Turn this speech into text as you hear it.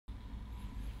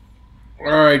All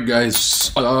right,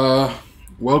 guys.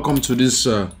 Welcome to this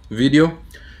video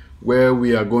where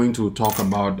we are going to talk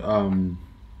about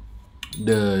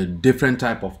the different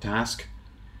type of task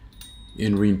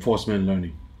in reinforcement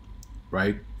learning,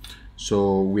 right?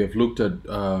 So we have looked at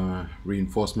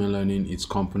reinforcement learning, its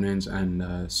components,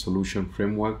 and solution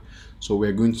framework. So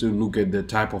we're going to look at the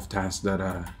type of tasks that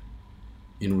are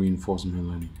in reinforcement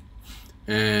learning.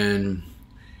 And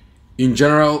in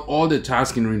general, all the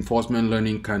tasks in reinforcement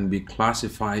learning can be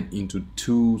classified into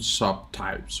two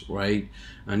subtypes, right?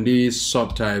 And these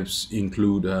subtypes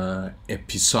include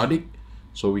episodic.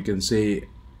 So we can say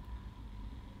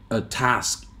a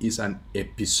task is an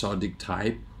episodic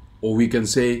type, or we can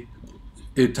say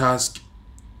a task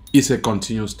is a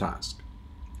continuous task,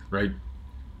 right?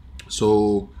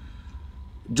 So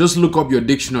just look up your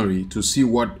dictionary to see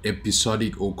what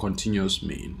episodic or continuous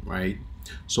mean, right?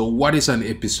 So what is an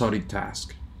episodic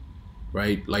task,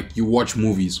 right? Like you watch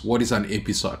movies, what is an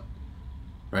episode,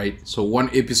 right? So one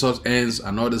episode ends,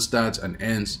 another starts and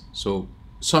ends. So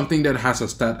something that has a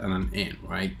start and an end,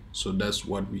 right? So that's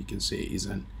what we can say is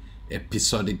an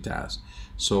episodic task.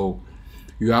 So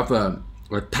you have a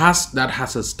task that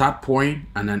has a start point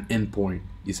and an end point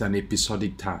is an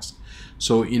episodic task.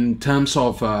 So in terms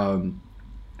of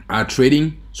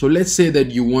trading, so let's say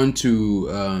that you want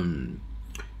to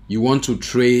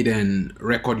trade and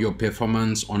record your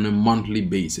performance on a monthly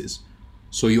basis.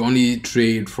 So you only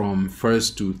trade from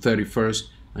 1st to 31st,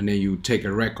 and then you take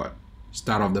a record,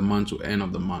 start of the month to end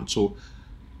of the month. So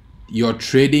your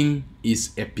trading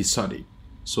is episodic.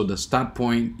 So the start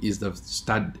point is the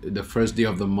first day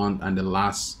of the month, and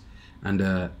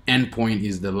the end point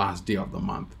is the last day of the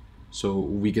month. So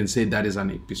we can say that is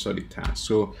an episodic task.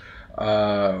 So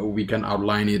we can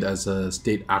outline it as a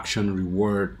state action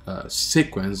reward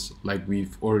sequence, like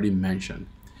we've already mentioned.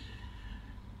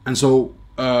 And so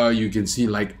you can see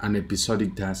like an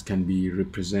episodic task can be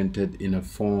represented in a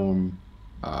form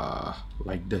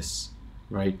like this,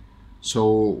 right?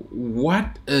 So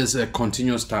what is a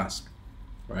continuous task,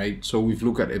 right? So we've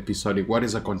looked at episodic. What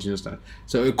is a continuous task?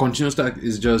 So a continuous task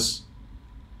is just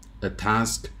a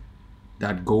task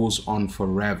that goes on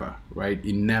forever, right?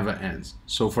 It never ends.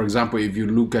 So for example, if you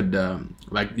look at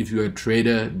like if you're a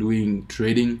trader doing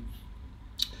trading,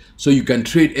 so you can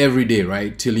trade every day,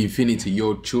 right, till infinity.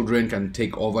 Your children can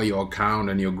take over your account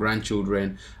and your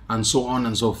grandchildren and so on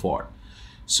and so forth.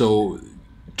 So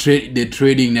the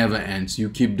trading never ends. You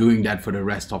keep doing that for the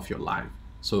rest of your life.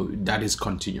 So that is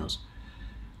continuous,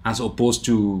 as opposed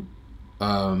to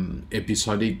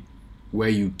episodic, where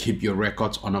you keep your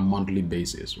records on a monthly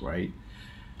basis, right?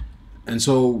 And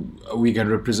so we can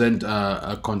represent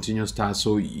a continuous task.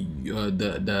 So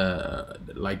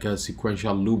like a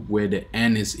sequential loop where the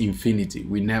end is infinity.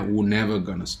 We're never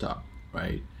gonna stop,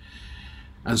 right?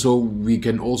 And so we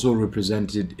can also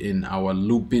represent it in our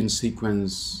looping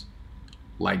sequence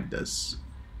like this.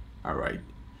 All right.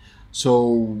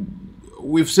 So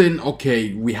we've seen,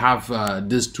 okay, we have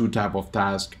this two type of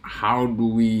task. How do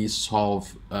we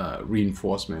solve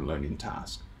reinforcement learning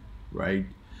task, right?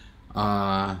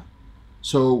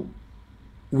 So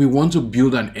we want to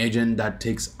build an agent that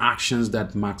takes actions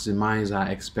that maximize our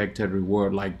expected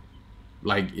reward, like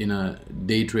in a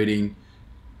day trading,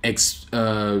 gives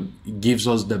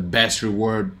us the best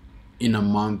reward in a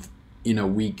month, in a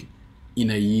week,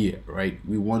 in a year, right?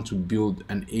 We want to build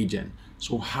an agent.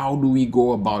 So how do we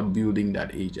go about building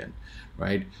that agent,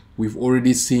 right? We've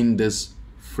already seen this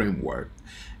framework,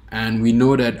 and we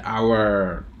know that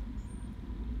our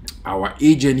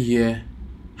agent here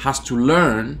has to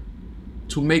learn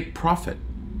to make profit,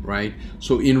 right?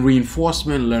 So in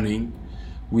reinforcement learning,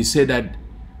 we say that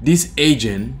this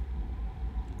agent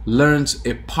learns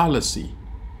a policy,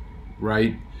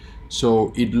 right?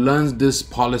 So it learns this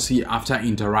policy after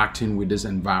interacting with this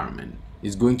environment.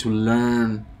 It's going to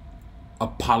learn a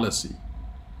policy.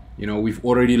 You know, we've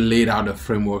already laid out a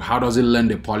framework. How does it learn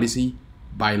the policy?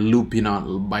 By looping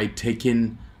on, by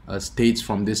taking states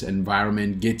from this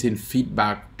environment, getting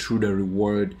feedback through the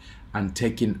reward, and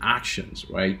taking actions,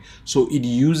 right? So it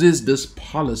uses this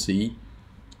policy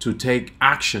to take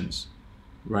actions,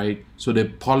 right? So the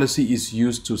policy is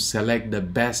used to select the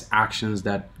best actions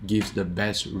that gives the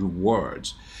best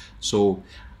rewards. So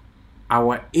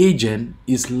our agent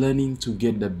is learning to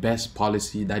get the best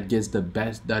policy that gets the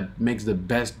best, that makes the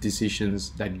best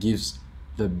decisions, that gives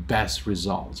the best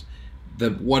results.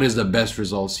 What is the best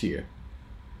results here?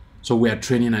 So we are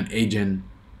training an agent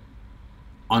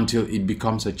until it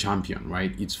becomes a champion,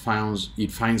 right? It finds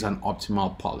an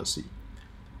optimal policy.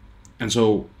 And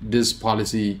so this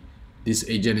policy this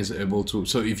agent is able to.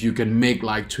 So if you can make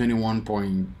like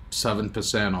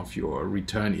 21.7% of your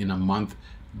return in a month,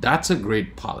 that's a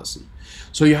great policy.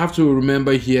 So you have to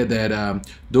remember here that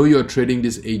though you're trading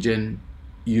this agent,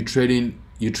 you train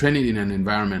it in an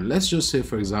environment. Let's just say,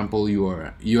 for example,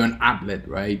 you're an athlete,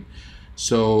 right?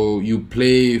 So you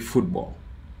play football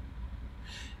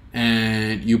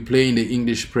and you play in the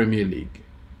English Premier League.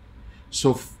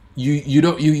 So you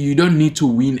don't need to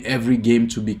win every game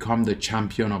to become the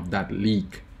champion of that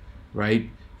league, right?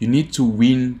 You need to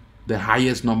win the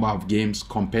highest number of games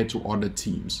compared to other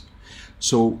teams.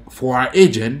 So for our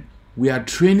agent, we are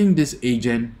training this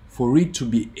agent for it to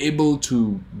be able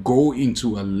to go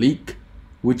into a league,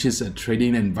 which is a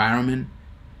trading environment,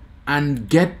 and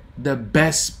get the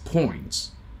best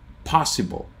points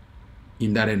possible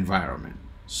in that environment.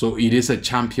 So it is a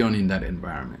champion in that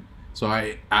environment. So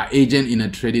our agent in a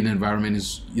trading environment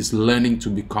is learning to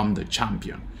become the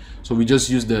champion. So we just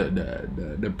use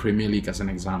the Premier League as an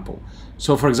example.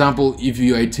 So for example, if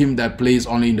you're a team that plays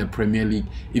only in the Premier League,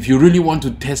 if you really want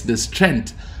to test the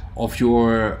strength of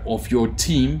your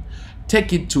team,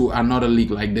 take it to another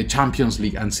league like the Champions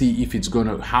League and see if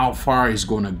how far it's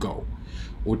gonna go.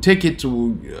 Or take it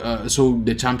to so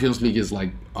the Champions League is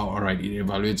like, all right, it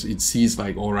evaluates, it sees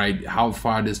like, all right, how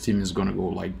far this team is gonna go.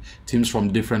 Like teams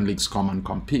from different leagues come and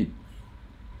compete.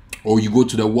 Or you go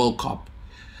to the World Cup,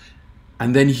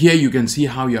 and then here you can see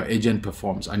how your agent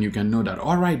performs, and you can know that,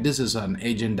 all right, this is an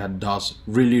agent that does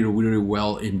really, really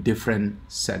well in different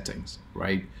settings,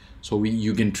 right? So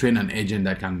you can train an agent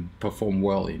that can perform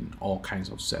well in all kinds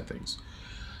of settings.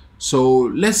 So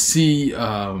let's see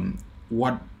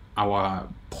what our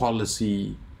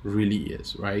policy really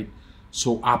is, right?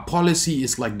 So our policy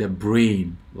is like the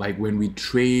brain. Like when we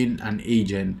train an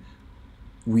agent,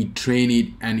 we train it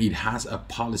and it has a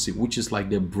policy, which is like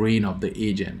the brain of the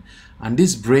agent. And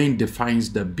this brain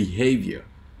defines the behavior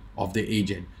of the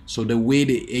agent. So the way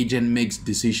the agent makes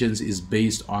decisions is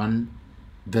based on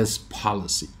this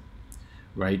policy,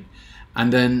 right?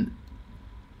 And then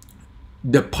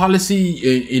the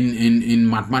policy in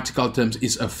mathematical terms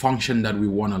is a function that we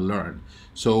want to learn.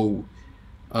 So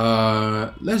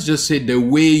let's just say the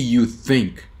way you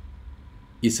think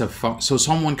is so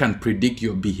someone can predict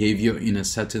your behavior in a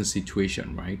certain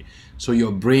situation, right? So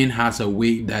your brain has a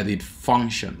way that it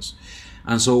functions,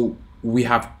 and so we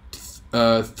have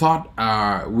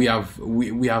our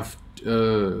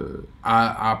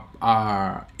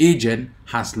agent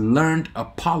has learned a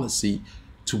policy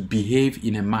to behave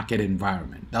in a market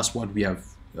environment. That's what we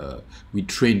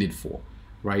trained it for,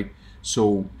 right?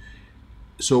 So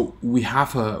we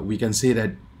can say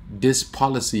that this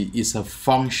policy is a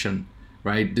function,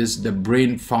 right? The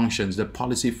brain functions. The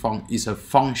policy is a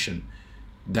function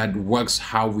that works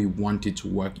how we want it to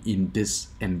work in this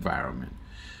environment,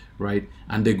 right?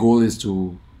 And the goal is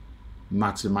to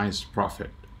maximize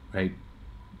profit, right?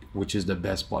 Which is the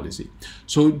best policy.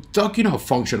 So talking of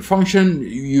function,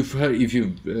 you've heard, if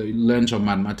you've learned some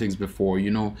mathematics before,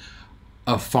 you know,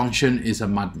 a function is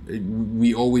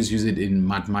we always use it in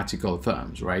mathematical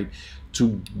terms, right?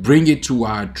 To bring it to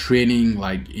our training,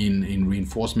 like in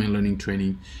reinforcement learning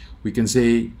training, we can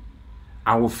say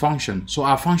our function. So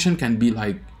our function can be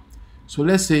like, so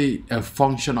let's say a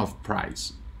function of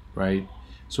price, right?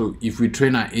 So if we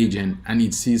train our agent and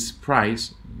it sees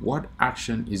price, what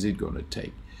action is it going to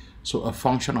take? So a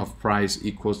function of price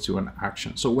equals to an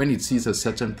action. So when it sees a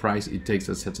certain price, it takes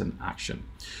a certain action.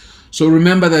 So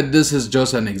remember that this is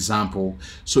just an example.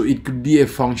 So it could be a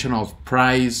function of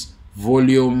price,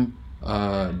 volume,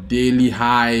 daily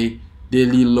high,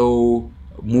 daily low,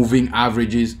 moving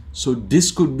averages. So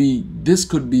this could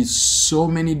be so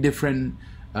many different,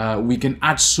 we can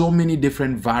add so many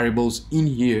different variables in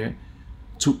here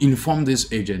to inform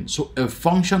this agent. So a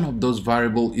function of those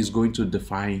variables is going to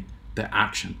define the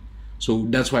action. So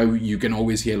that's why you can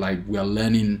always hear like, we are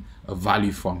learning a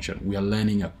value function, we are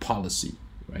learning a policy,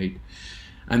 right?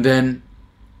 And then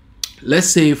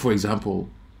let's say, for example,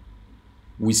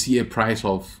 we see a price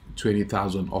of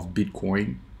 20,000 of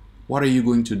Bitcoin. What are you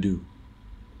going to do?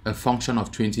 A function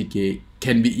of 20K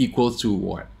can be equal to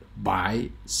what? Buy,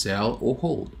 sell, or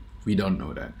hold. We don't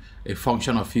know that. A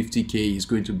function of 50K is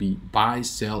going to be buy,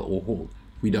 sell, or hold.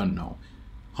 We don't know.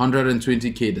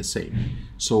 120K the same.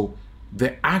 So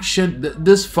the action,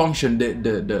 this function,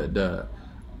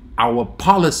 our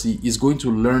policy is going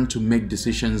to learn to make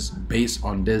decisions based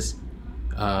on this,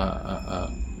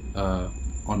 on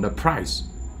the price.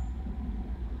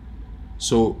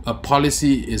 So a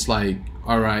policy is like,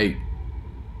 all right,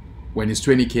 when it's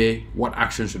 20K, what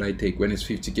action should I take? When it's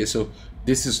 50K, so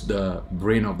this is the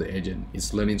brain of the agent.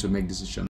 It's learning to make decisions.